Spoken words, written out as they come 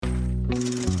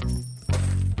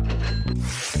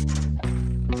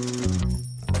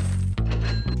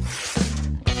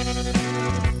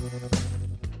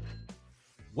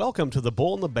Welcome to The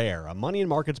Bull and the Bear, a money and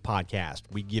markets podcast.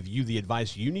 We give you the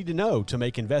advice you need to know to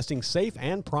make investing safe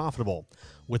and profitable.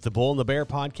 With The Bull and the Bear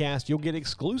podcast, you'll get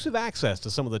exclusive access to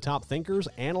some of the top thinkers,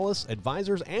 analysts,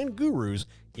 advisors, and gurus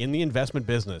in the investment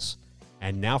business.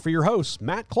 And now for your hosts,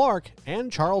 Matt Clark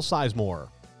and Charles Sizemore.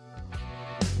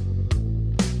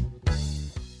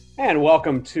 And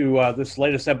welcome to this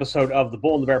latest episode of the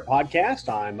Bull and the Bear podcast.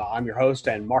 I'm your host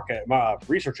and market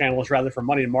research analyst, for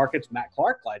Money and Markets, Matt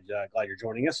Clark. Glad you're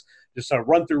joining us. Just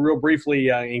run through real briefly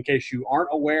in case you aren't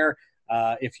aware.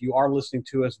 If you are listening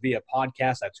to us via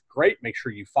podcast, that's great. Make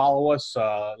sure you follow us.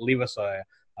 Leave us a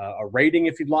rating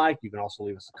if you'd like. You can also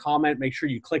leave us a comment. Make sure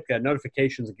you click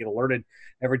notifications and get alerted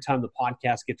every time the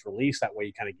podcast gets released. That way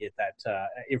you kind of get that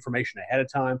information ahead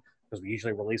of time, because we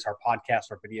usually release our podcasts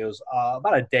or videos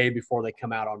about a day before they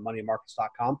come out on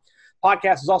moneyandmarkets.com.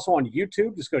 Podcast is also on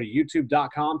YouTube. Just go to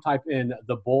youtube.com, type in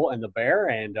The Bull and the Bear,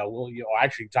 and you'll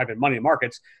actually type in Money and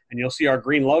Markets, and you'll see our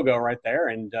green logo right there,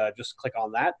 and just click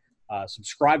on that.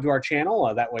 Subscribe to our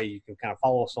channel. That way you can kind of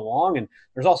follow us along. And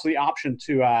there's also the option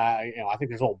to, I think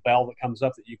there's a little bell that comes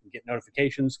up that you can get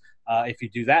notifications. If you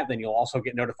do that, then you'll also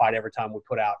get notified every time we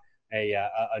put out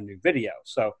a new video.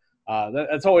 So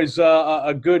that's always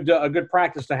a good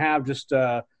practice to have, just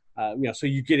so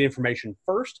you get information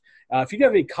first. If you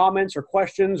have any comments or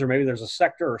questions, or maybe there's a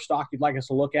sector or stock you'd like us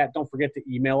to look at, don't forget to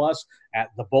email us at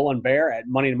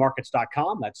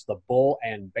thebullandbear@moneyandmarkets.com. That's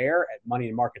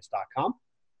thebullandbear@moneyandmarkets.com.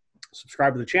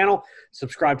 Subscribe to the channel.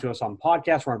 Subscribe to us on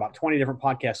podcasts. We're on about 20 different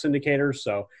podcast syndicators,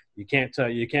 so you can't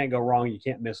go wrong. You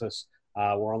can't miss us.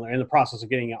 We're in the process of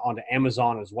getting onto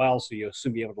Amazon as well, so you'll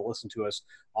soon be able to listen to us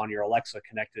on your Alexa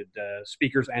connected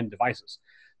speakers and devices.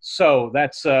 So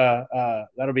that's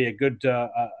that'll be a good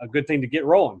thing to get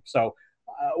rolling. So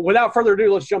without further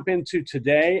ado, let's jump into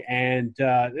today. And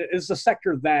it's a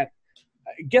sector that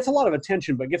gets a lot of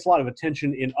attention, but gets a lot of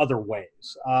attention in other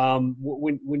ways.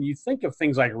 When you think of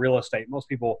things like real estate, most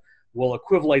people will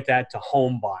equivalent that to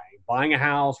home buying a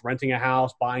house, renting a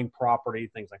house, buying property,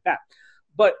 things like that.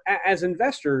 But as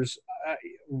investors,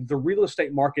 the real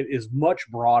estate market is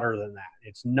much broader than that.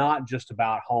 It's not just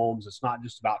about homes. It's not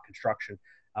just about construction.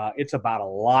 It's about a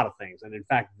lot of things. And in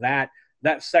fact, that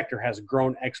sector has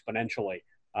grown exponentially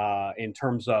in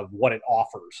terms of what it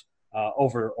offers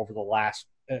over the last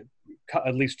at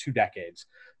least 2 decades.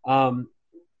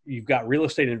 You've got real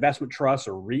estate investment trusts,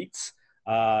 or REITs,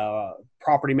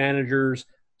 property managers,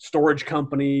 storage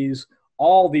companies.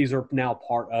 All these are now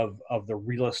part of the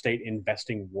real estate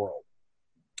investing world.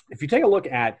 If you take a look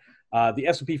at the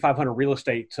S&P 500 Real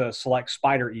Estate Select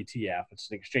SPDR ETF,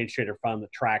 it's an exchange traded fund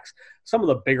that tracks some of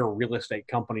the bigger real estate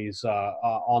companies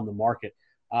on the market.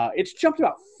 It's jumped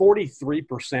about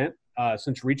 43%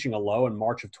 since reaching a low in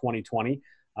March of 2020.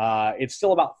 It's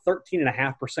still about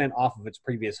 13.5% off of its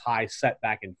previous high set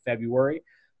back in February.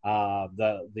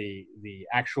 The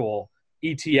actual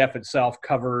ETF itself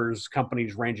covers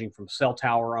companies ranging from cell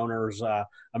tower owners,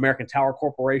 American Tower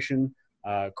Corporation,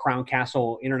 Crown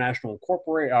Castle International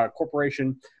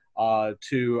Corporation,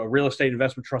 to a real estate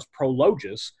investment trust,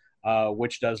 Prologis,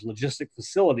 which does logistic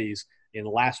facilities in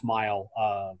last mile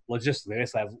logistics. They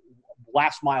basically have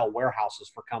last mile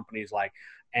warehouses for companies like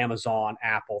Amazon,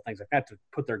 Apple, things like that, to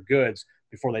put their goods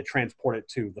before they transport it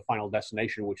to the final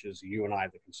destination, which is you and I,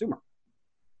 the consumer.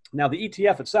 Now, the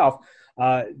ETF itself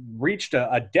reached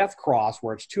a death cross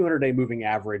where its 200-day moving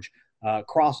average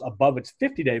crossed above its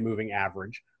 50-day moving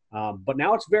average. But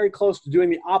now it's very close to doing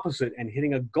the opposite and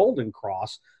hitting a golden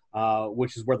cross,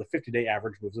 which is where the 50-day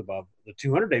average moves above the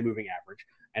 200-day moving average,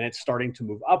 and it's starting to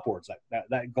move upwards.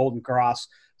 That golden cross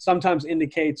sometimes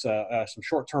indicates some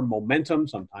short-term momentum.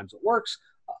 Sometimes it works.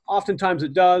 Oftentimes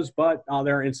it does, but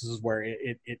there are instances where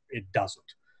it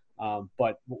doesn't.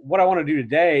 But what I want to do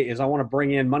today is I want to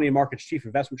bring in Money and Markets Chief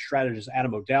Investment Strategist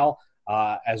Adam O'Dell,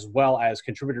 as well as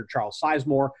contributor Charles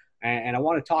Sizemore, and I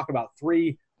want to talk about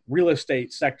 3 real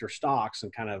estate sector stocks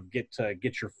and kind of get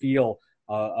your feel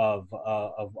of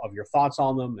your thoughts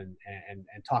on them and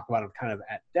talk about them kind of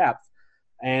at depth.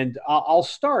 And I'll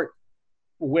start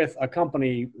with a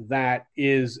company that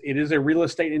is a real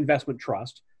estate investment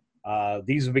trust.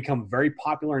 These have become very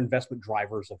popular investment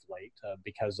drivers of late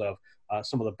because of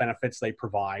some of the benefits they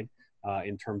provide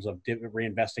in terms of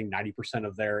reinvesting 90%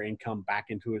 of their income back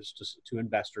into to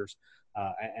investors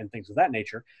and things of that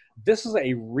nature. This is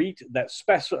a REIT that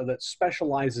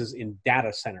specializes in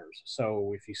data centers.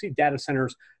 So if you see data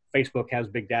centers, Facebook has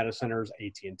big data centers,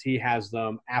 AT&T has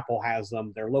them, Apple has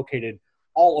them. They're located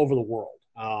all over the world.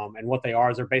 And what they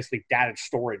are is they're basically data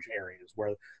storage areas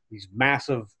where these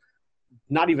massive,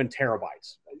 not even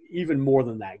terabytes, even more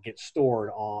than that, get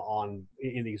stored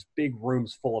in these big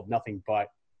rooms full of nothing but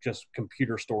just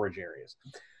computer storage areas.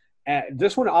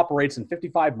 This one operates in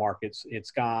 55 markets.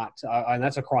 It's got, and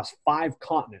that's across 5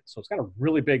 continents. So it's got a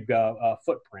really big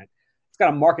footprint. It's got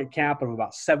a market cap of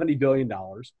about $70 billion.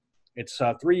 Its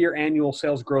 3-year annual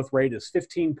sales growth rate is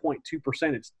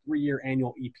 15.2%. Its 3-year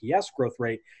annual EPS growth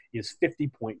rate is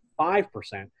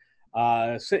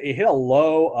 50.5%. So it hit a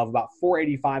low of about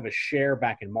 $4.85 a share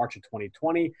back in March of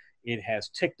 2020. It has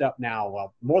ticked up now,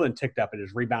 well, more than ticked up. It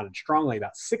has rebounded strongly,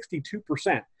 about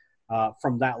 62%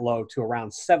 from that low to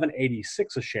around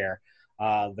 $7.86 a share.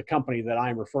 The company that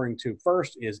I'm referring to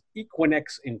first is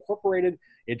Equinix Incorporated.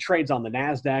 It trades on the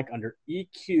NASDAQ under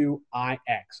EQIX.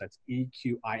 That's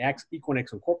EQIX,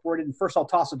 Equinix Incorporated. And first, I'll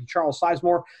toss it to Charles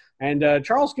Sizemore. And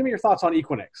Charles, give me your thoughts on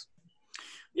Equinix.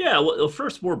 Yeah, well,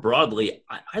 first, more broadly,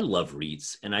 I love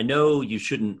REITs. And I know you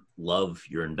shouldn't love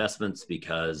your investments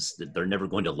because they're never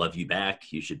going to love you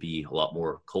back. You should be a lot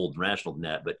more cold and rational than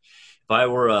that. But if I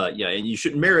were, and you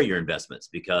shouldn't marry your investments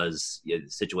because the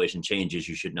situation changes.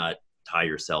 You should not tie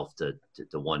yourself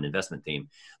to one investment theme.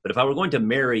 But if I were going to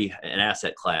marry an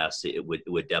asset class, it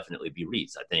would definitely be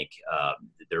REITs. I think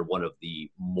they're one of the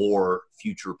more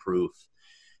future-proof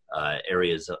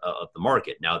areas of the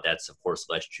market. Now, that's of course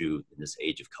less true in this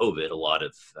age of COVID. A lot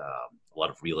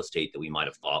of real estate that we might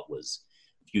have thought was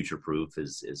future-proof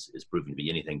is proven to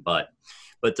be anything but.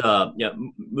 But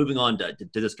moving on to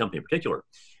this company in particular,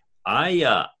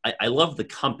 I love the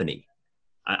company.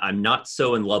 I'm not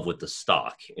so in love with the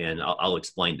stock, and I'll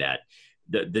explain that.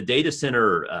 The data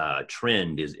center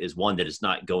trend is one that is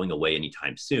not going away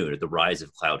anytime soon. At the rise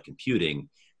of cloud computing,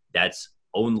 that's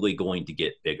only going to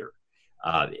get bigger.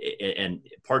 And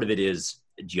part of it is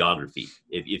geography.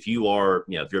 If you're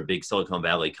a big Silicon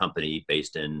Valley company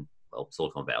based in, well,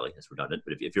 Silicon Valley, that's redundant,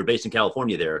 but if you're based in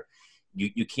California there,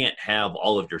 you can't have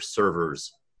all of your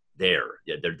servers there.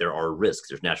 There are risks.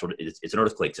 There's it's an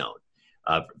earthquake zone.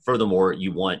 Furthermore,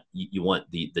 you want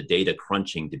the data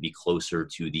crunching to be closer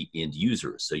to the end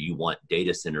users. So you want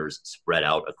data centers spread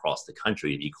out across the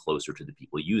country to be closer to the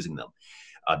people using them.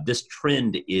 This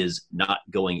trend is not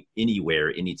going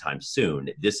anywhere anytime soon.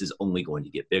 This is only going to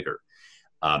get bigger.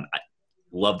 I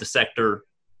love the sector,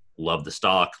 love the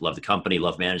stock, love the company,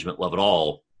 love management, love it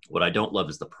all. What I don't love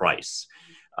is the price.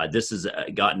 This has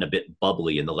gotten a bit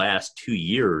bubbly. In the last 2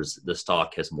 years, the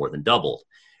stock has more than doubled.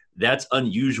 That's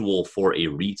unusual for a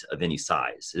REIT of any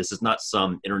size. This is not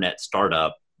some internet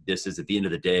startup. This is, at the end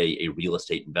of the day, a real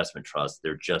estate investment trust.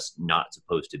 They're just not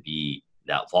supposed to be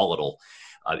that volatile.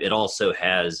 It also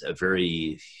has a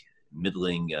very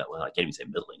middling, well, I can't even say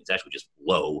middling. It's actually just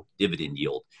low dividend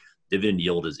yield. Dividend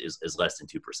yield is less than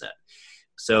 2%.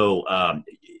 So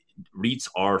REITs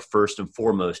are first and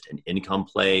foremost an income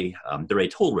play. They're a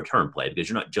total return play because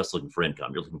you're not just looking for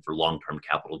income. You're looking for long-term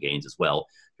capital gains as well.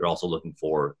 You're also looking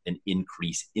for an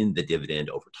increase in the dividend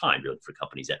over time. You're looking for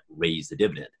companies that raise the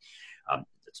dividend.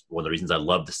 That's one of the reasons I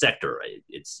love the sector.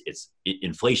 It's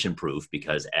inflation-proof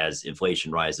because as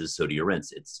inflation rises, so do your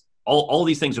rents. It's all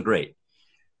these things are great,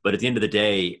 but at the end of the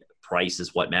day, price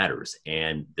is what matters,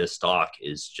 and this stock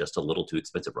is just a little too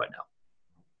expensive right now.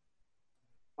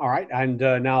 All right, and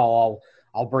now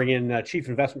I'll bring in Chief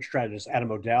Investment Strategist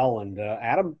Adam O'Dell. And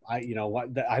Adam, I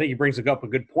think he brings up a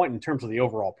good point in terms of the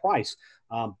overall price.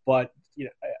 But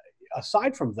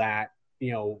aside from that,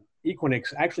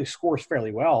 Equinix actually scores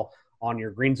fairly well on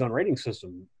your Green Zone rating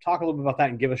system. Talk a little bit about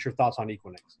that and give us your thoughts on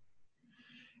Equinix.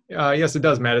 Yes, it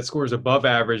does, Matt. It scores above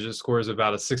average. It scores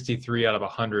about a 63 out of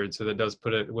 100. So that does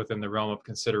put it within the realm of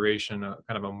consideration, kind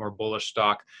of a more bullish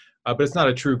stock. But it's not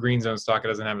a true green zone stock. It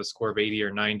doesn't have a score of 80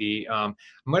 or 90. I'm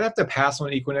going to have to pass on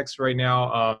Equinix right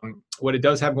now. What it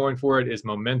does have going for it is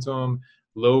momentum,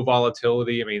 low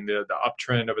volatility. I mean, the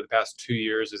uptrend over the past 2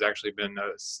 years has actually been a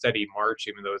steady march,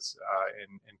 even though it's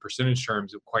in percentage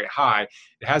terms quite high.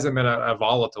 It hasn't been a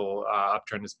volatile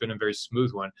uptrend. It's been a very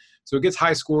smooth one. So it gets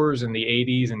high scores in the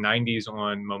 80s and 90s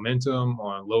on momentum,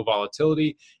 on low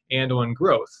volatility, and on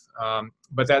growth.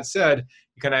 But that said,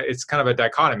 it's kind of a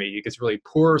dichotomy. It gets really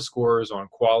poor scores on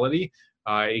quality.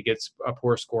 It gets a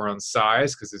poor score on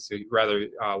size because it's a rather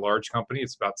large company.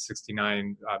 It's about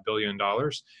 $69 billion.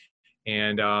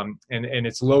 And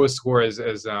its lowest score, as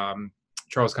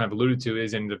Charles kind of alluded to,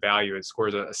 is in the value. It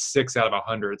scores a 6 out of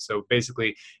 100. So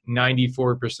basically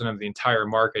 94% of the entire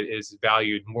market is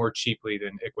valued more cheaply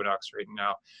than Equinix right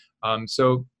now.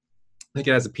 So I think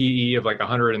it has a PE of like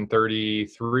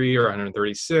 133 or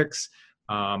 136,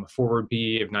 forward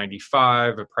PE of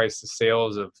 95, a price to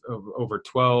sales of over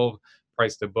 12,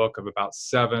 price to book of about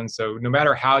 7. So no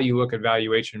matter how you look at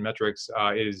valuation metrics,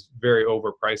 it is very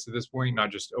overpriced at this point. Not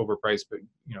just overpriced, but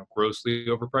grossly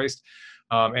overpriced.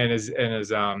 And as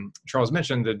Charles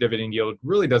mentioned, the dividend yield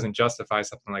really doesn't justify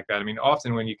something like that. I mean,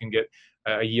 often when you can get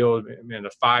a yield in the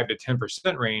 5 to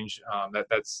 10% range,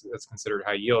 that's considered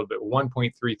high yield. But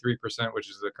 1.33%,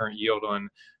 which is the current yield on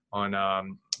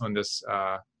this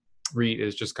REIT,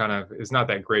 is not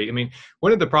that great. I mean,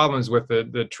 one of the problems with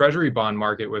the treasury bond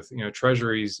market, with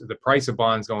treasuries, the price of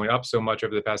bonds going up so much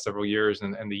over the past several years,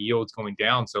 and the yields going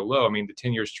down so low. I mean, the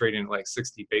 10 years trading at like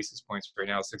 60 basis points right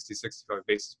now, 65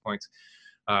 basis points,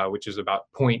 which is about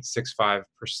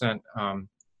 0.65%.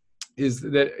 Is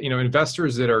that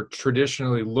investors that are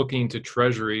traditionally looking to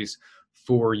treasuries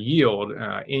for yield,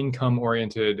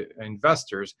 income-oriented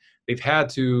investors, they've had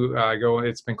to go.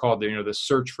 It's been called the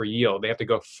search for yield. They have to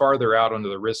go farther out onto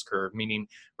the risk curve, meaning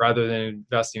rather than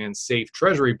investing in safe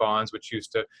treasury bonds, which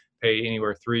used to pay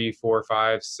anywhere 3, 4,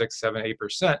 5, 6, 7,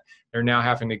 8%, they're now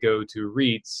having to go to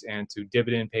REITs and to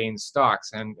dividend-paying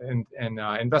stocks and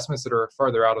investments that are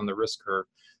farther out on the risk curve.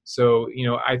 So,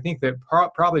 I think that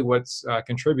probably what's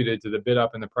contributed to the bid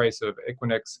up in the price of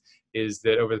Equinix is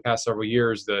that over the past several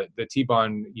years, the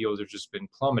T-bond yields have just been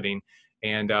plummeting.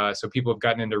 And so people have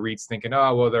gotten into REITs thinking,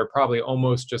 oh, well, they're probably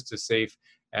almost just as safe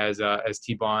as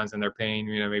T-bonds, and they're paying,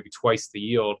 maybe twice the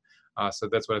yield. So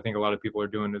that's what I think a lot of people are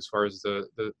doing as far as the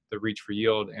reach for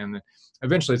yield. And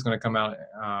eventually it's going to come out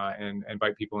and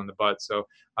bite people in the butt. So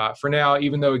for now,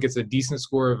 even though it gets a decent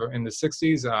score in the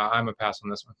 60s, I'm a pass on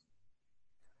this one.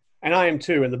 And I am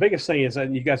too. And the biggest thing is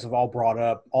that you guys have all brought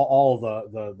up all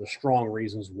the strong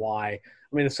reasons why.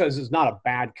 I mean, it says it's not a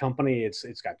bad company.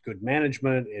 It's got good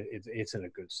management. It's in a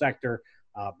good sector.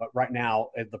 But right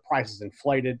now, the price is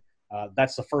inflated.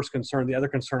 That's the first concern. The other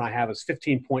concern I have is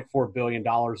 $15.4 billion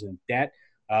in debt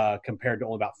compared to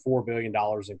only about $4 billion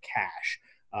in cash.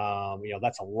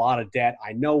 That's a lot of debt.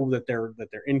 I know that their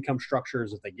income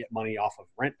structures, that they get money off of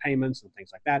rent payments and things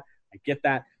like that. I get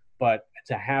that. But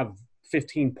to have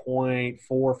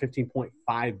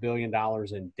 $15.5 billion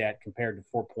in debt compared to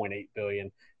 $4.8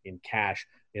 billion in cash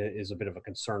is a bit of a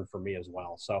concern for me as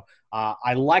well. So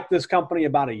I liked this company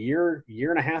about a year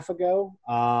and a half ago.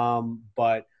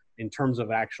 But in terms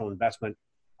of actual investment,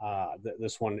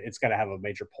 this one, it's got to have a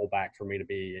major pullback for me to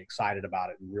be excited about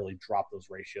it and really drop those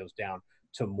ratios down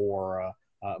to more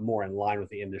in line with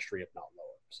the industry, if not lower.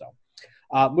 So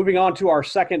moving on to our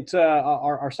second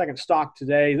stock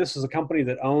today. This is a company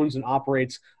that owns and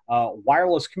operates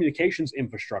wireless communications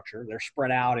infrastructure. They're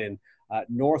spread out in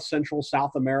North, Central,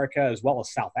 South America, as well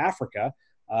as South Africa.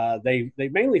 They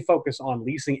mainly focus on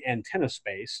leasing antenna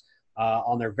space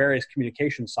on their various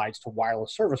communication sites to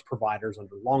wireless service providers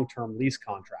under long-term lease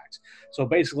contracts. So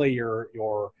basically, your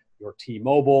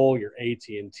T-Mobile, your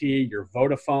AT&T, your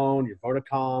Vodafone, your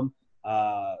Vodacom,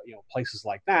 places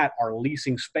like that are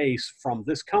leasing space from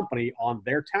this company on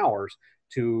their towers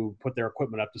to put their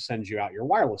equipment up to send you out your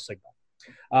wireless signal.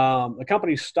 The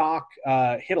company's stock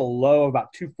hit a low of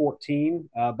about 214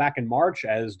 back in March,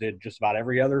 as did just about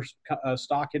every other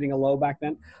stock hitting a low back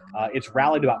then. It's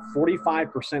rallied about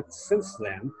 45% since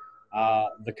then.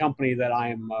 The company that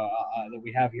that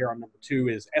we have here on number 2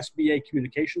 is SBA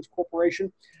Communications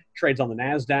Corporation. Trades on the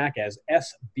NASDAQ as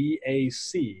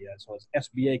SBAC. So it's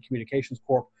SBA Communications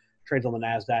Corp. Trades on the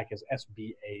NASDAQ as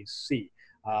SBAC.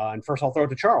 And first I'll throw it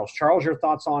to Charles. Charles, your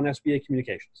thoughts on SBA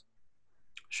Communications?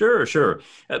 Sure.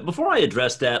 Before I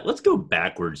address that, let's go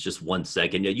backwards just 1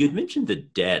 second. You had mentioned the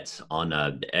debt on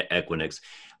Equinix.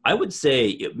 I would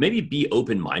say maybe be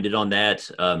open-minded on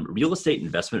that. Real estate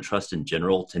investment trusts in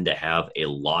general tend to have a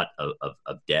lot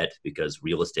of debt because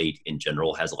real estate in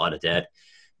general has a lot of debt.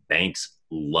 Banks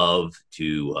love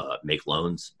to make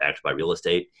loans backed by real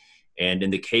estate. And in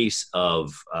the case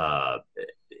of the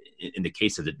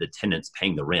tenants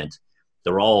paying the rent,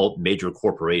 they're all major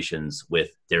corporations with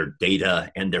their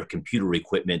data and their computer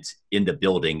equipment in the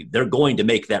building. They're going to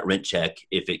make that rent check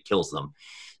if it kills them.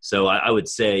 So I would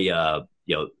say,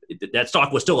 that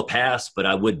stock was still a pass, but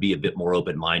I would be a bit more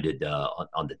open-minded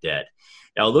on the debt.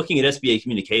 Now, looking at SBA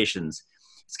Communications,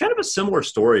 it's kind of a similar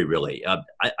story, really.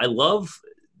 I love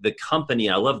the company.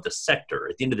 I love the sector.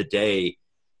 At the end of the day,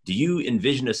 do you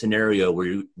envision a scenario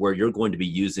where you're going to be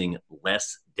using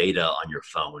less data on your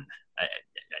phone?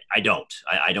 I don't.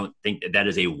 I don't think that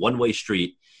is a one-way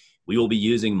street. We will be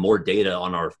using more data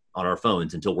on our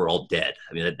phones until we're all dead.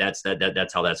 I mean, that's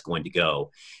how that's going to go.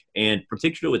 And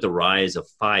particularly with the rise of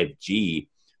 5G,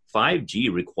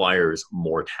 5G requires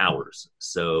more towers.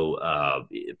 So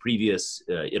previous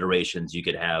iterations, you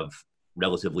could have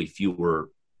relatively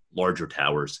fewer larger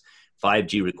towers.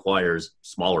 5G requires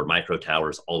smaller micro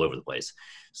towers all over the place.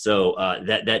 So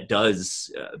that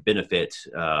does benefit,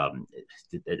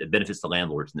 it benefits the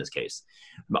landlords in this case.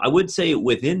 I would say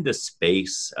within the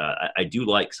space, I do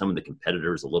like some of the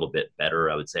competitors a little bit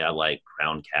better. I would say I like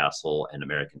Crown Castle and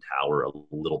American Tower a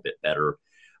little bit better.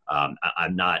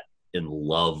 I'm not in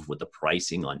love with the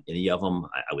pricing on any of them.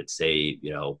 I would say,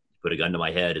 put a gun to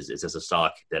my head, is this a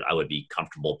stock that I would be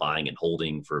comfortable buying and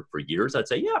holding for years? I'd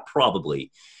say, yeah, probably.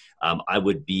 I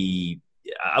would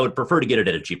prefer to get it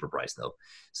at a cheaper price though.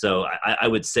 So I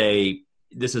would say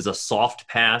this is a soft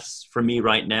pass for me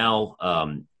right now.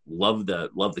 Love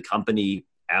the company.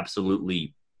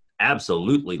 Absolutely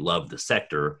love the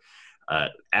sector.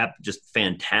 Just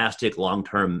fantastic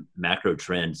long-term macro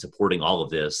trend supporting all of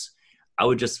this. I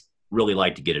would just really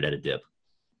like to get it at a dip.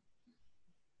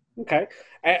 Okay.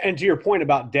 And to your point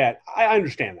about debt, I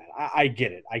understand that. I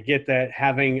get it. I get that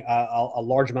having a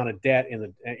large amount of debt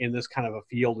in this kind of a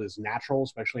field is natural,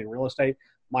 especially in real estate.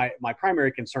 My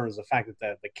primary concern is the fact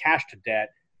that the cash to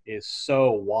debt is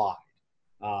so wide.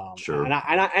 Sure. And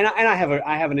I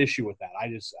have an issue with that. I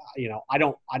just, I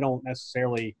don't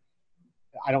necessarily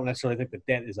think that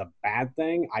debt is a bad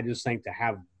thing. I just think to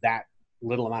have that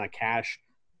little amount of cash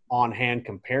on hand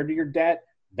compared to your debt,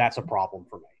 that's a problem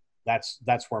for me.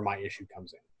 That's where my issue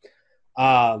comes in.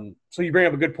 So you bring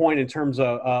up a good point in terms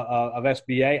of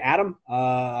SBA. Adam,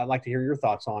 I'd like to hear your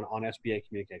thoughts on SBA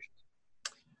Communications.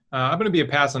 I'm going to be a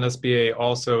pass on SBA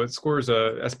also.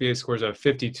 SBA scores a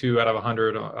 52 out of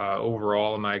 100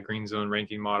 overall in my green zone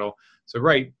ranking model. So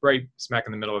right smack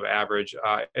in the middle of average.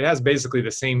 It has basically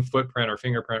the same footprint or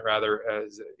fingerprint rather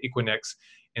as Equinix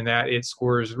in that it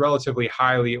scores relatively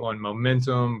highly on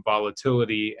momentum,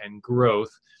 volatility, and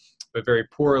growth, but very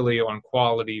poorly on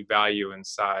quality, value, and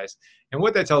size. And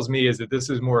what that tells me is that this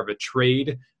is more of a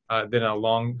trade than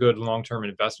a good long-term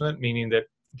investment, meaning that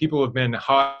people have been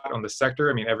hot on the sector.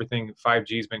 I mean, everything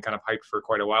 5G has been kind of hyped for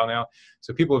quite a while now.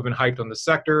 So people have been hyped on the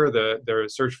sector. Their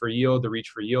search for yield, the reach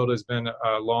for yield has been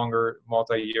a longer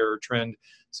multi-year trend.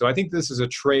 So I think this is a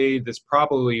trade that's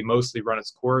probably mostly run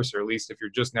its course, or at least if you're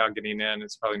just now getting in,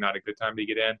 it's probably not a good time to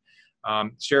get in.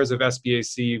 Shares of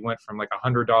SBAC went from like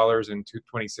 $100 in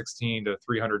 2016 to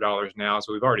 $300 now.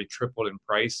 So we've already tripled in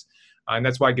price. And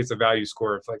that's why it gets a value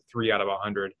score of like 3 out of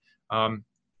 100.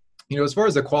 As far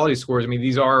as the quality scores, I mean,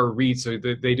 these are REITs, so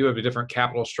they do have a different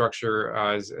capital structure,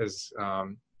 as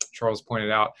Charles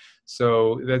pointed out.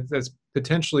 So that's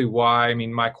potentially why, I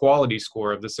mean, my quality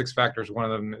score of the 6 factors, one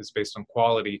of them is based on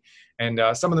quality. And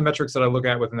some of the metrics that I look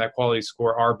at within that quality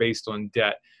score are based on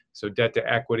debt. So debt to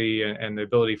equity and the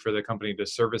ability for the company to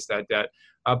service that debt.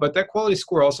 But that quality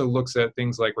score also looks at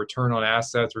things like return on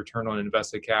assets, return on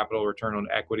invested capital, return on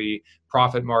equity,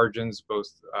 profit margins, both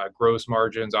gross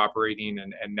margins, operating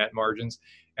and net margins.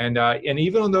 And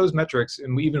even on those metrics,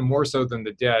 and even more so than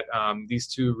the debt, these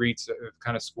two REITs have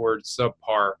kind of scored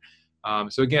subpar.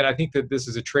 So again, I think that this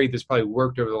is a trade that's probably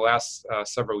worked over the last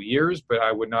several years, but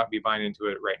I would not be buying into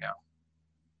it right now.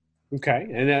 Okay,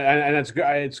 and that's good.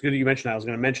 It's good that you mentioned that. I was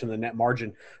going to mention the net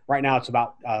margin. Right now, it's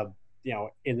about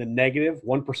in the negative,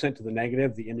 1% to the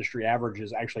negative. The industry average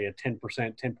is actually a 10%,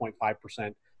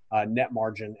 10.5% net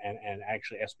margin, and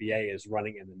actually SBA is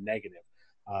running in the negative.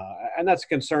 And that's a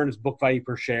concern. Is book value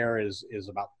per share is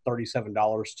about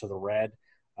 $37 to the red.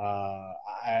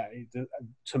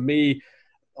 To me,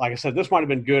 like I said, this might have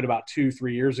been good about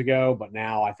 2-3 years ago, but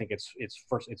now I think it's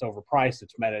overpriced.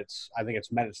 I think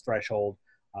it's met its threshold.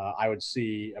 I would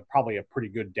see probably a pretty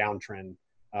good downtrend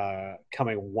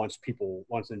coming once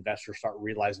investors start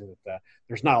realizing that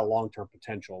there's not a long-term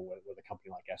potential with a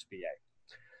company like SBA.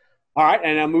 All right,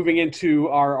 and now moving into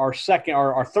our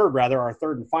third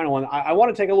and final one. I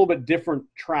want to take a little bit different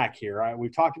track here.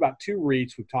 We've talked about 2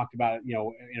 REITs. We've talked about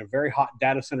in a very hot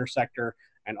data center sector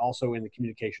and also in the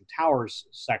communication towers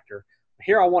sector.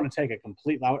 Here, I want to take I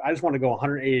just want to go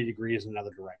 180 degrees in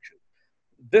another direction.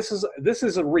 This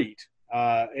is a REIT.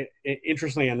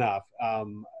 Interestingly enough,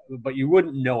 but you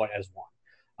wouldn't know it as one.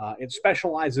 It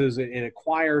specializes, it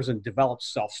acquires and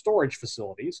develops self-storage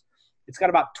facilities. It's got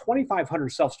about 2,500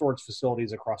 self-storage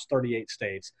facilities across 38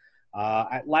 states.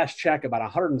 At last check, about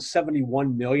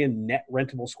 171 million net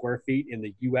rentable square feet in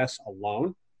the U.S.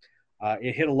 alone.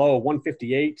 It hit a low of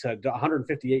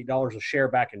 $158 a share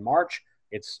back in March.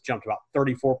 It's jumped about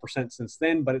 34% since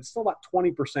then, but it's still about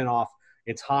 20% off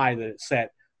its high that it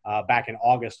set back in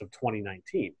August of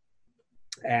 2019.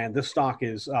 And this stock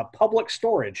is Public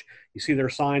Storage. You see their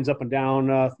signs up and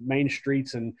down main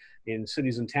streets and in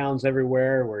cities and towns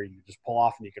everywhere where you just pull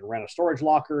off and you can rent a storage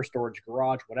locker, storage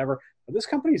garage, whatever. But this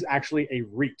company is actually a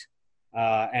REIT,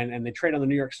 and they trade on the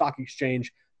New York Stock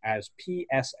Exchange. as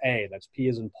PSA. That's P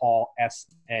as in Paul,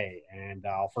 S-A. And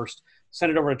I'll first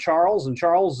send it over to Charles. And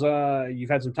Charles, you've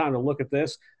had some time to look at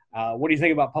this. What do you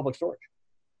think about Public Storage?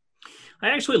 I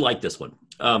actually like this one,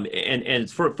 and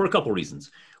it's for a couple of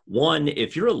reasons. One,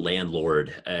 if you're a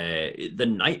landlord, the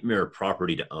nightmare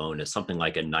property to own is something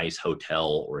like a nice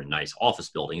hotel or a nice office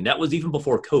building. And that was even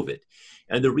before COVID.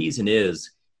 And the reason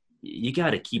is you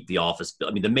got to keep the office.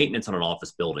 I mean, the maintenance on an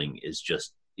office building is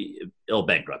just, it'll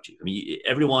bankrupt you. I mean,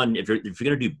 everyone, if you're going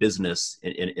to do business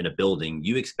in a building,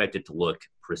 you expect it to look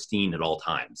pristine at all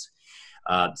times.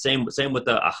 Same with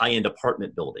a high-end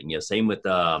apartment building. You know, same with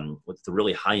the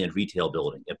really high-end retail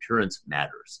building. Appearance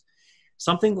matters.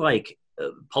 Something like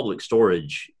Public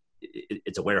Storage,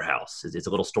 it's a warehouse. It's a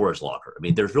little storage locker. I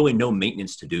mean, there's really no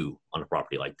maintenance to do on a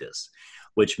property like this,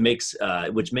 which makes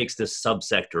this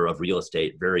subsector of real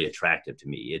estate very attractive to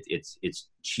me. It's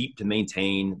cheap to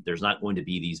maintain. There's not going to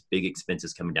be these big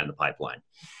expenses coming down the pipeline.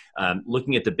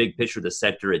 Looking at the big picture of the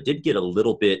sector, it did get a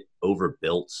little bit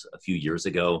overbuilt a few years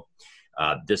ago.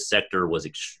 This sector was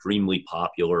extremely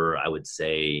popular, I would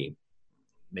say,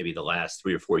 maybe the last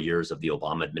 3 or 4 years of the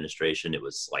Obama administration. It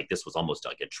was like, this was almost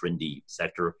like a trendy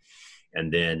sector. And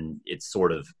then it's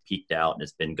sort of peaked out and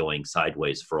it's been going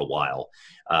sideways for a while.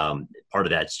 Part of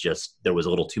that's just, there was a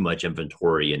little too much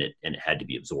inventory in it and it had to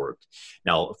be absorbed.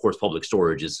 Now, of course, Public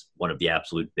Storage is one of the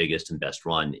absolute biggest and best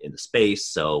run in the space.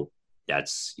 So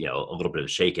that's, a little bit of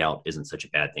a shakeout isn't such a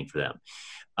bad thing for them.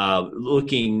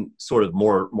 Looking sort of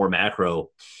more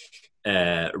macro,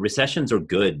 recessions are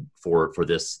good for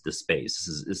this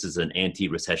space. This is an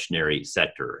anti-recessionary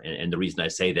sector, and the reason I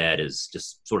say that is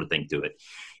just sort of think through it.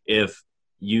 If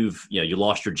you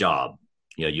lost your job,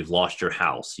 you've lost your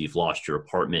house, you've lost your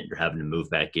apartment, you're having to move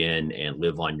back in and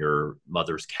live on your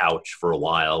mother's couch for a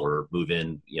while, or move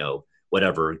in,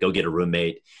 whatever, go get a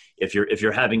roommate. If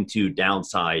you're having to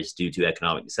downsize due to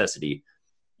economic necessity,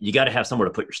 you got to have somewhere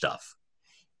to put your stuff.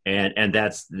 And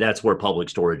that's where Public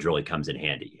Storage really comes in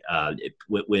handy.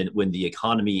 When the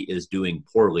economy is doing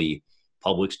poorly,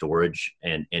 Public Storage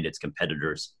and its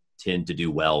competitors tend to do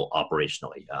well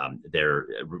operationally. Their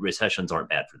recessions aren't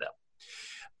bad for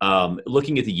them.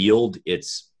 Looking at the yield,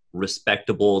 it's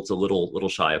respectable. It's a little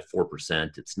shy of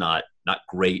 4%. It's not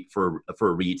great for a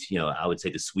REIT. I would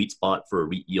say the sweet spot for a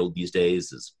REIT yield these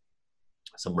days is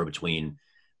somewhere between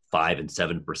 5 and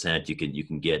 7%. You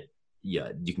can get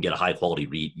a high quality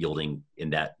REIT yielding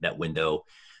in that window.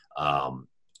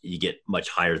 You get much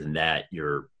higher than that,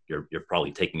 you're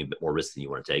probably taking a bit more risk than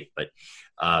you want to take. But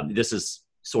this is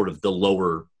sort of the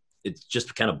lower. It's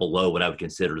just kind of below what I would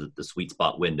consider the sweet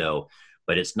spot window,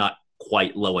 but it's not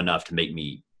quite low enough to make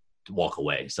me walk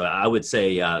away. So I would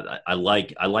say I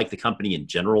like the company in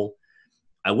general.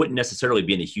 I wouldn't necessarily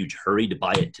be in a huge hurry to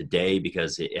buy it today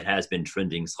because it has been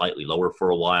trending slightly lower for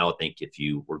a while. I think if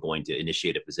you were going to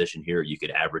initiate a position here, you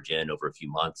could average in over a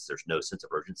few months. There's no sense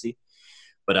of urgency.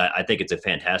 But I think it's a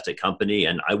fantastic company,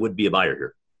 and I would be a buyer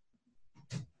here.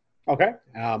 Okay.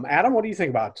 Adam, what do you think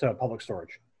about Public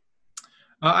Storage?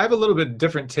 I have a little bit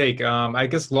different take. I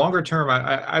guess longer term,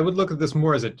 I would look at this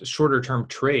more as a shorter term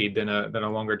trade than a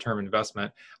longer term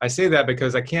investment. I say that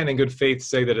because I can't in good faith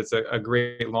say that it's a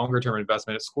great longer term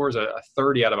investment. It scores a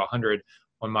 30 out of 100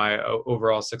 on my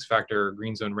overall 6-factor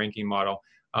green zone ranking model.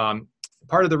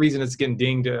 Part of the reason it's getting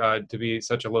dinged to be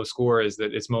such a low score is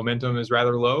that its momentum is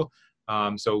rather low.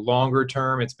 So longer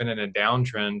term, it's been in a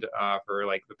downtrend for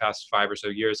like the past 5 or so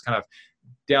years, kind of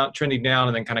trending down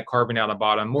and then kind of carving out a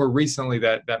bottom. More recently,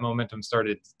 that momentum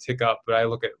started to tick up, but I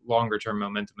look at longer term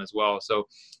momentum as well. So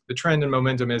the trend and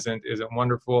momentum isn't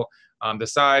wonderful. The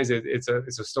size, it's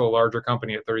still a larger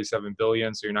company at $37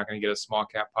 billion, so you're not going to get a small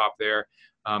cap pop there.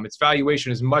 Its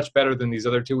valuation is much better than these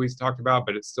other two we talked about,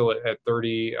 but it's still at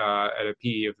 30 at a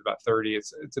PE of about 30.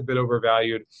 It's a bit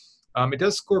overvalued. It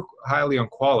does score highly on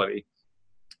quality.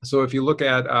 So if you look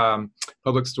at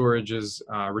Public Storage's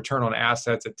return on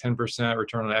assets at 10%,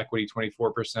 return on equity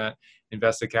 24%,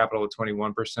 invested capital at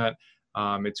 21%,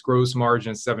 its gross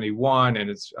margin is 71%,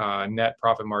 and its net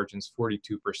profit margin is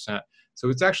 42%. So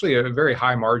it's actually a very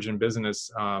high margin business,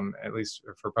 at least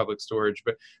for Public Storage.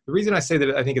 But the reason I say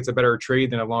that I think it's a better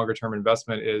trade than a longer term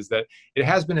investment is that it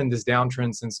has been in this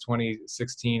downtrend since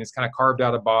 2016. It's kind of carved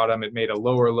out a bottom. It made a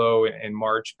lower low in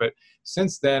March, but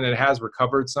since then it has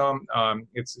recovered some.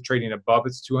 It's trading above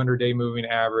its 200-day moving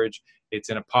average. It's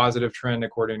in a positive trend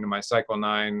according to my Cycle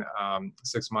 9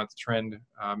 6-month trend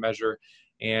measure.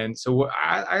 And so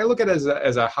I look at it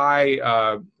as a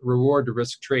high reward to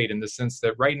risk trade, in the sense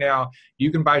that right now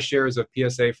you can buy shares of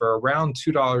PSA for around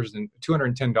 $210.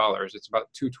 It's about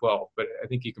 $212, but I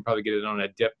think you can probably get it on a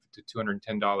dip to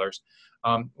 $210.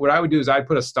 What I would do is I'd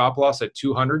put a stop loss at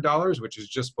 $200, which is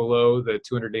just below the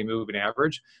 200-day moving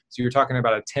average. So you're talking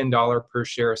about a $10 per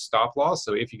share stop loss.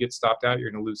 So if you get stopped out, you're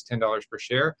going to lose $10 per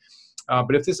share.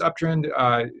 But if this uptrend,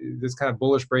 this kind of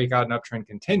bullish breakout and uptrend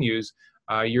continues,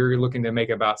 you're looking to make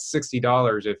about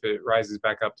 $60 if it rises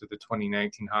back up to the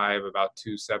 2019 high of about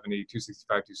 270,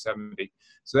 265, 270.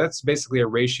 So that's basically a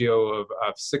ratio of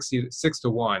 6 to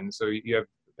 1. So you have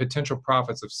potential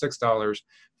profits of $6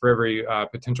 for every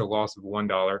potential loss of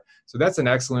 $1. So that's an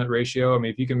excellent ratio. I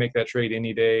mean, if you can make that trade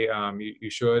any day, you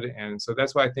should. And so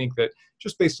that's why I think that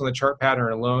just based on the chart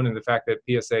pattern alone and the fact that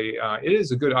PSA, it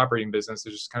is a good operating business.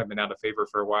 It's just kind of been out of favor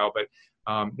for a while. But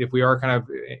if we are kind of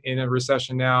in a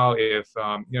recession now, if,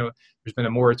 there's been a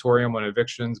moratorium on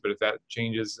evictions, but if that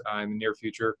changes in the near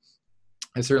future,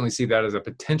 I certainly see that as a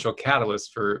potential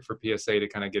catalyst for PSA to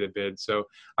kind of get a bid. So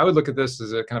I would look at this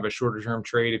as a kind of a shorter term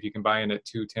trade. If you can buy in at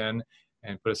 210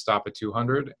 and put a stop at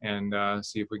 200 and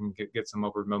see if we can get some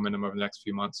upward momentum over the next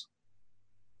few months.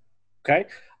 Okay.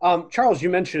 Charles, you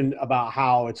mentioned about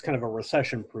how it's kind of a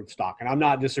recession-proof stock, and I'm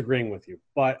not disagreeing with you,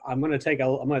 but I'm going to tell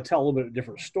a little bit of a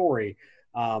different story.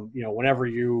 Whenever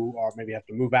you are maybe have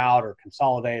to move out or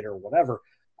consolidate or whatever,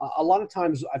 a lot of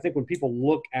times I think when people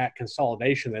look at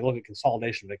consolidation, they look at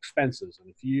consolidation of expenses.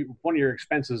 And if one of your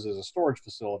expenses is a storage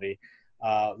facility,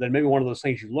 then maybe one of those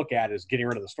things you look at is getting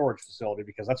rid of the storage facility,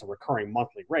 because that's a recurring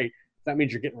monthly rate. If that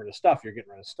means you're getting rid of stuff, you're getting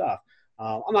rid of stuff.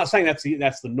 I'm not saying that's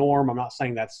the norm. I'm not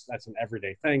saying that's an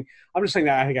everyday thing. I'm just saying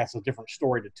that I think that's a different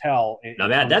story to tell. Now,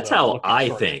 Matt, that's how I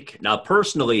think. Now,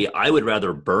 personally, I would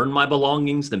rather burn my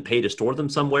belongings than pay to store them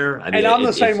somewhere. I mean, and I'm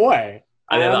the same way.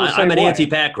 I'm an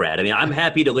anti-pack rat. I mean, I'm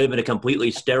happy to live in a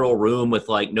completely sterile room with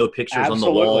like no pictures on the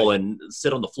wall and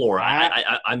sit on the floor.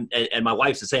 I'm and my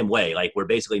wife's the same way. Like, we're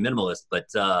basically minimalist, but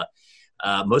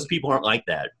most people aren't like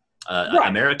that. Right.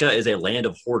 America is a land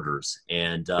of hoarders,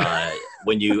 and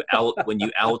when you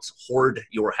out hoard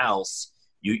your house,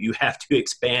 you have to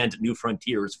expand new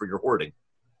frontiers for your hoarding.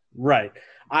 Right.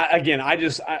 I'm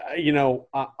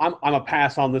a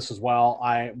pass on this as well.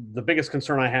 The biggest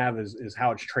concern I have is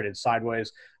how it's traded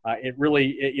sideways.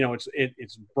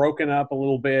 It's broken up a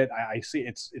little bit. I see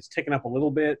it's ticking up a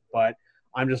little bit, but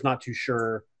I'm just not too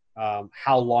sure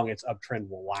how long its uptrend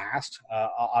will last.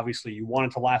 Obviously, you want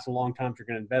it to last a long time if you're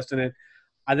going to invest in it.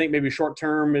 I think maybe short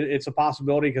term it's a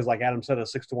possibility, because like Adam said, a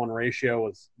 6-to-1 ratio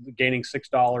with gaining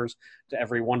 $6 to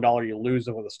every $1 you lose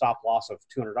with a stop loss of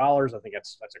 $200. I think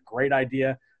that's a great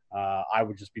idea. I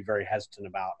would just be very hesitant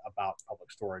about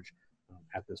public storage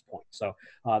at this point. So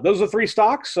those are 3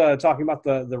 stocks talking about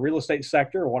the real estate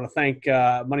sector. I want to thank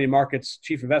Money and Markets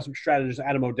Chief Investment Strategist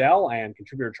Adam O'Dell and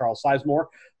contributor Charles Sizemore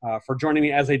for joining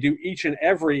me as they do each and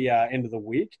every end of the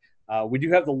week. We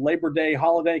do have the Labor Day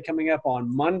holiday coming up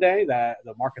on Monday. That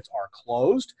the markets are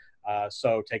closed,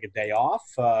 so take a day off,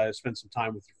 spend some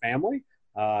time with your family.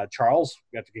 Charles,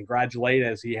 we have to congratulate,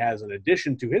 as he has an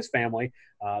addition to his family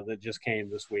that just came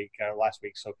last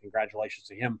week. So congratulations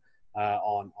to him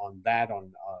on that.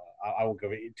 I won't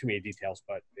go into too many details,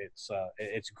 but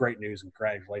it's great news, and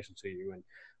congratulations to you. And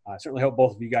I certainly hope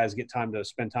both of you guys get time to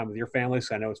spend time with your families.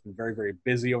 I know it's been very, very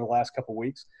busy over the last couple of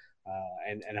weeks.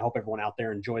 And I hope everyone out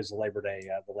there enjoys the Labor Day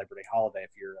holiday,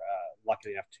 if you're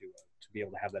lucky enough to be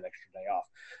able to have that extra day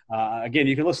off. Again,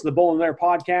 you can listen to the Bull and Bear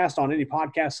podcast on any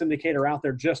podcast syndicator out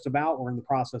there. Just about. We're in the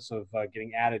process of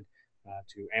getting added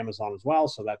to Amazon as well,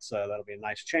 so that'll be a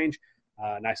nice change,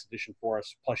 nice addition for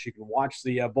us. Plus, you can watch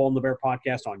the Bull and the Bear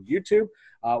podcast on YouTube.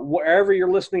 Wherever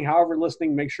you're listening, however you're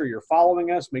listening, make sure you're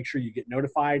following us. Make sure you get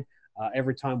notified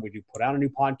every time we do put out a new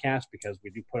podcast, because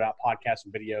we do put out podcasts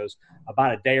and videos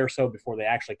about a day or so before they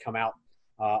actually come out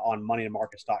on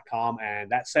moneyandmarkets.com. And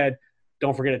that said,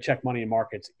 don't forget to check Money and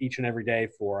Markets each and every day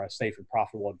for safe and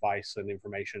profitable advice and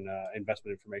information,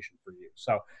 investment information for you.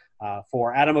 So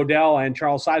for Adam O'Dell and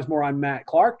Charles Sizemore, I'm Matt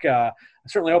Clark. I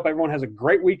certainly hope everyone has a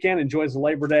great weekend, enjoys the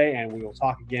Labor Day, and we will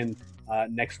talk again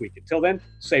next week. Until then,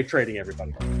 safe trading,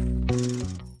 everybody.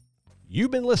 You've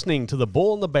been listening to The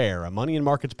Bull and the Bear, a Money and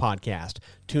Markets podcast.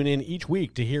 Tune in each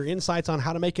week to hear insights on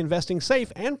how to make investing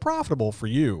safe and profitable for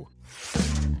you.